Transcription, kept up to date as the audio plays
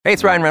Hey,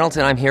 it's Ryan Reynolds,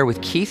 and I'm here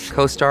with Keith,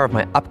 co-star of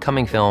my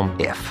upcoming film,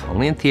 If,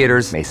 only in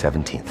theaters May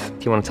 17th.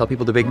 Do you want to tell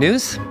people the big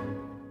news?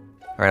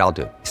 All right, I'll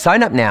do it.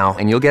 Sign up now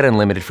and you'll get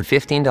unlimited for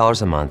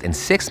 $15 a month and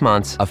 6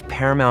 months of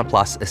Paramount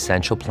Plus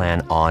Essential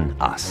Plan on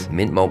us.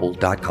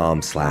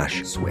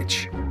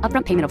 MintMobile.com/switch.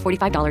 Upfront payment of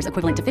 $45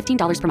 equivalent to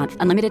 $15 per month.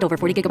 Unlimited over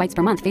 40 gigabytes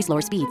per month. Face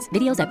lower speeds.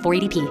 Videos at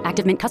 480p.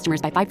 Active Mint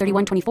customers by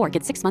 531.24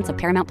 get 6 months of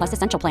Paramount Plus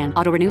Essential Plan.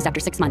 Auto renews after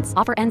 6 months.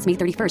 Offer ends May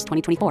 31st,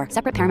 2024.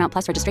 Separate Paramount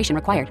Plus registration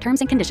required. Terms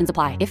and conditions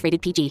apply if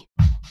rated PG.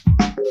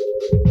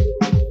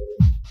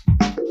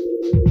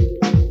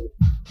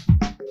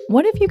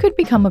 What if you could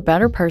become a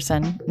better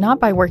person, not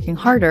by working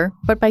harder,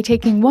 but by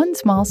taking one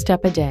small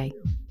step a day?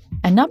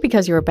 And not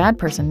because you're a bad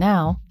person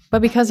now,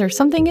 but because there's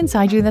something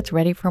inside you that's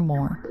ready for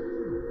more.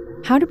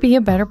 How to Be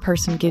a Better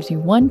Person gives you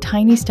one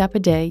tiny step a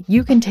day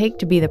you can take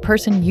to be the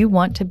person you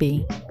want to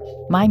be.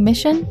 My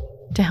mission?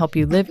 To help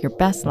you live your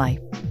best life.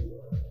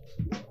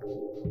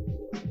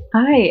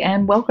 Hi,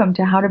 and welcome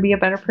to How to Be a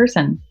Better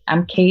Person.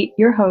 I'm Kate,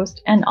 your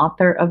host and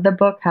author of the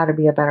book How to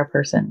Be a Better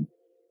Person.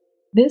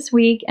 This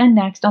week and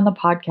next on the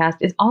podcast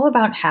is all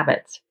about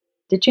habits,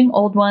 ditching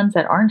old ones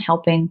that aren't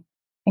helping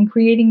and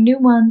creating new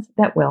ones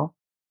that will.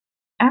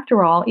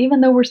 After all, even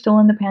though we're still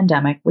in the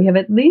pandemic, we have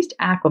at least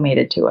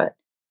acclimated to it.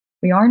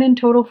 We aren't in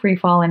total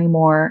freefall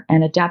anymore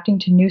and adapting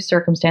to new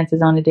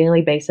circumstances on a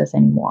daily basis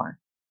anymore.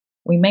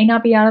 We may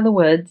not be out of the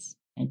woods,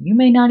 and you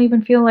may not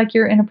even feel like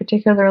you're in a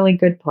particularly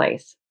good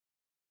place.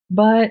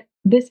 But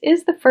this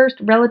is the first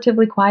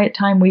relatively quiet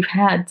time we've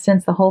had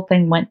since the whole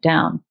thing went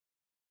down.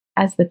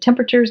 As the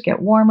temperatures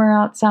get warmer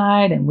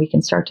outside and we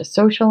can start to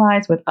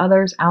socialize with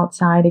others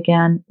outside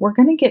again, we're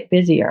going to get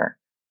busier.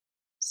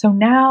 So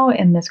now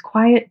in this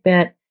quiet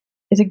bit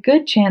is a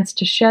good chance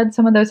to shed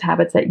some of those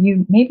habits that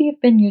you maybe have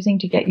been using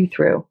to get you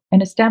through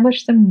and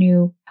establish some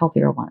new,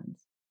 healthier ones.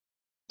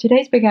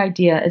 Today's big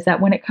idea is that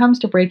when it comes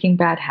to breaking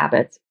bad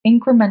habits,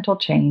 incremental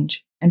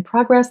change and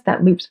progress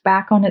that loops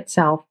back on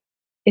itself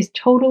is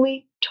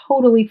totally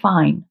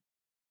fine.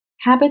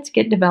 Habits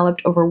get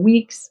developed over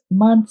weeks,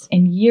 months,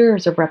 and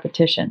years of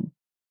repetition.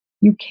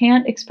 You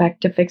can't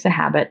expect to fix a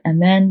habit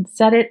and then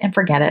set it and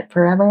forget it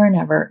forever and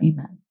ever,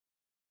 amen.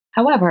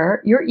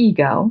 However, your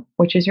ego,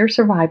 which is your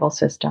survival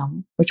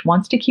system, which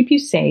wants to keep you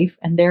safe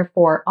and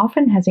therefore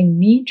often has a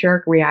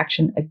knee-jerk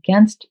reaction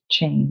against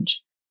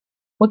change,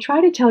 will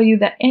try to tell you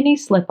that any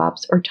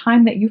slip-ups or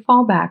time that you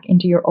fall back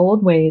into your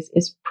old ways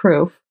is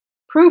proof,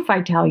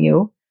 I tell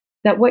you,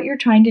 that what you're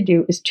trying to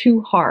do is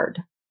too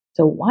hard.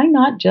 So why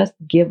not just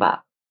give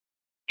up?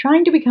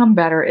 Trying to become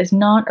better is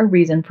not a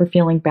reason for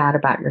feeling bad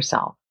about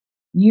yourself.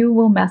 You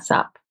will mess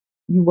up.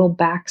 You will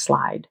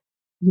backslide.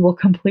 You will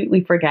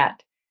completely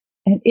forget.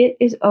 And it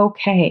is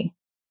okay.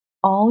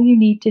 All you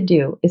need to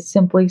do is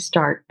simply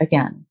start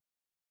again.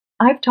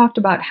 I've talked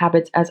about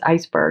habits as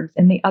icebergs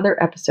in the other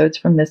episodes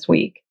from this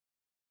week,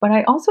 but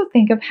I also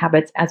think of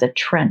habits as a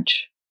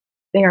trench.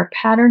 They are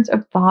patterns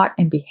of thought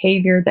and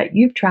behavior that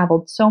you've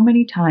traveled so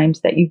many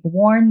times that you've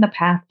worn the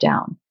path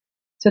down,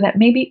 so that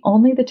maybe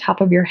only the top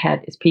of your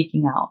head is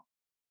peeking out.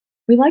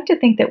 We like to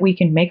think that we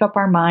can make up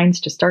our minds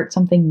to start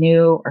something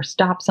new or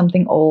stop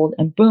something old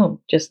and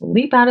boom, just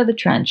leap out of the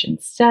trench and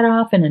set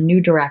off in a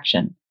new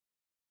direction.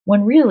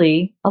 When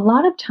really, a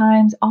lot of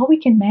times, all we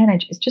can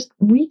manage is just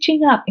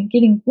reaching up and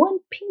getting one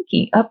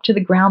pinky up to the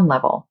ground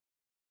level.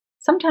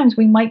 Sometimes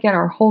we might get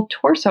our whole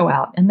torso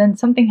out and then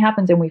something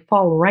happens and we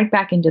fall right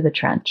back into the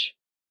trench.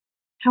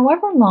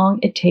 However long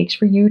it takes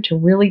for you to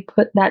really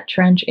put that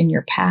trench in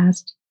your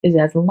past is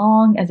as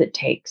long as it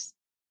takes.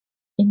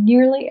 In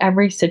nearly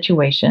every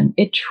situation,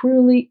 it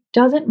truly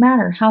doesn't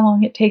matter how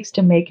long it takes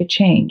to make a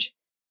change.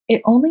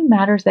 It only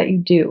matters that you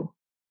do.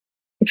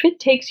 If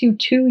it takes you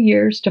 2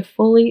 years to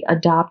fully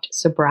adopt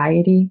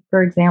sobriety,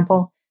 for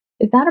example,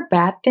 is that a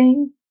bad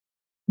thing?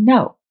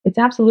 No, it's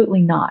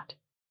absolutely not.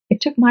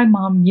 It took my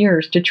mom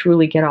years to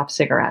truly get off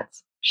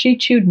cigarettes. She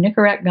chewed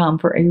Nicorette gum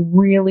for a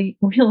really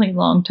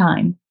long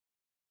time.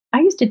 I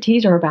used to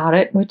tease her about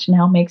it, which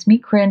now makes me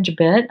cringe a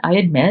bit, I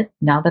admit,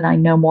 now that I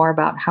know more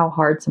about how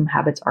hard some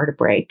habits are to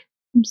break.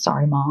 I'm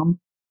sorry, Mom.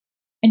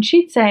 And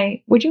she'd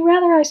say, "Would you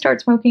rather I start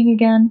smoking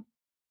again?"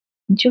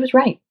 And she was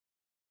right.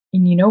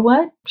 And you know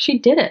what? She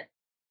did it.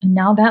 And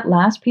now that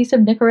last piece of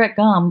Nicorette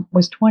gum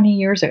was 20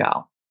 years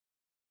ago.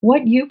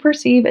 What you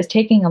perceive as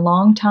taking a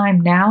long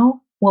time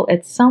now will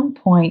at some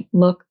point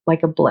look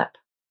like a blip.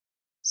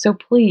 So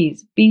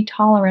please be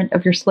tolerant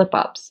of your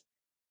slip-ups.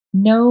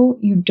 No,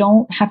 you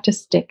don't have to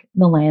stick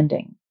the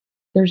landing.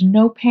 There's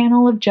no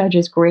panel of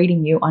judges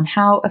grading you on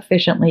how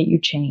efficiently you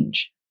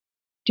change.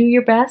 Do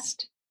your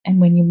best,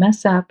 and when you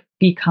mess up,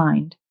 be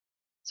kind.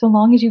 So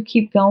long as you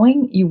keep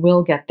going, you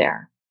will get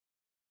there.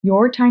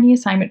 Your tiny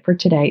assignment for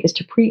today is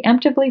to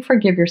preemptively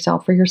forgive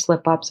yourself for your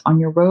slip-ups on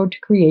your road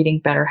to creating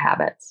better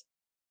habits.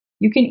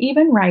 You can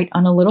even write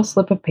on a little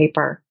slip of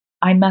paper,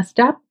 "I messed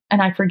up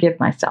and I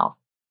forgive myself,"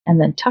 and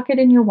then tuck it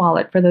in your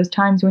wallet for those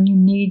times when you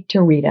need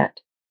to read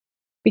it.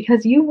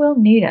 Because you will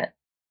need it.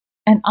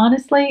 And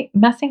honestly,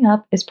 messing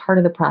up is part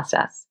of the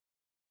process.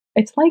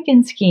 It's like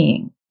in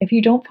skiing. If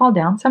you don't fall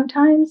down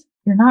sometimes,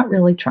 you're not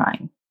really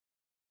trying.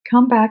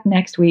 Come back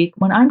next week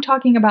when I'm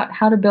talking about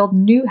how to build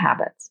new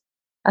habits,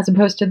 as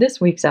opposed to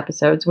this week's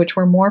episodes, which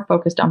were more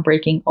focused on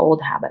breaking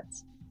old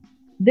habits.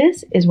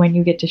 This is when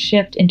you get to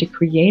shift into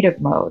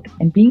creative mode,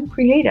 and being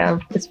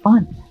creative is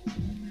fun.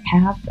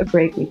 Have a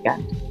great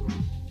weekend.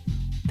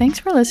 Thanks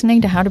for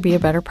listening to How to Be a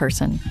Better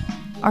Person.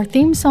 Our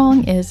theme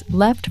song is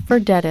Left for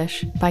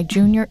Deadish by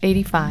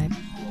Junior85.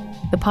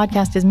 The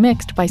podcast is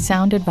mixed by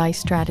Sound Advice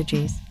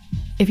Strategies.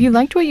 If you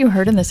liked what you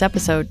heard in this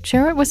episode,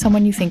 share it with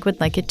someone you think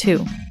would like it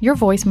too. Your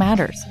voice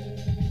matters.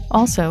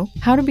 Also,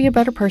 How to Be a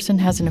Better Person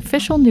has an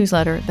official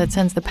newsletter that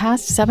sends the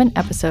past 7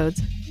 episodes,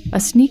 a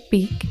sneak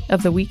peek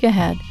of the week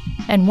ahead,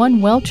 and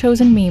one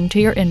well-chosen meme to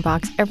your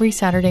inbox every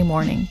Saturday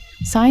morning.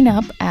 Sign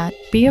up at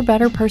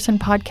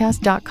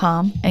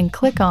beabetterpersonpodcast.com and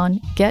click on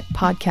Get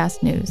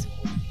Podcast News.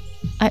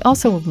 I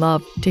also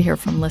love to hear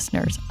from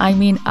listeners. I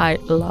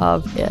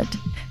love it.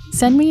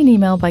 Send me an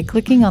email by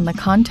clicking on the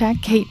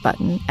Contact Kate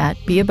button at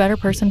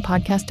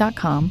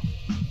beabetterpersonpodcast.com,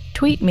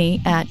 tweet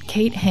me at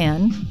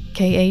KateHan,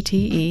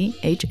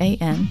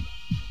 Katehan,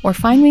 or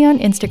find me on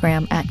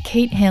Instagram at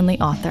Kate Hanley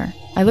Author.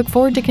 I look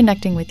forward to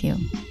connecting with you.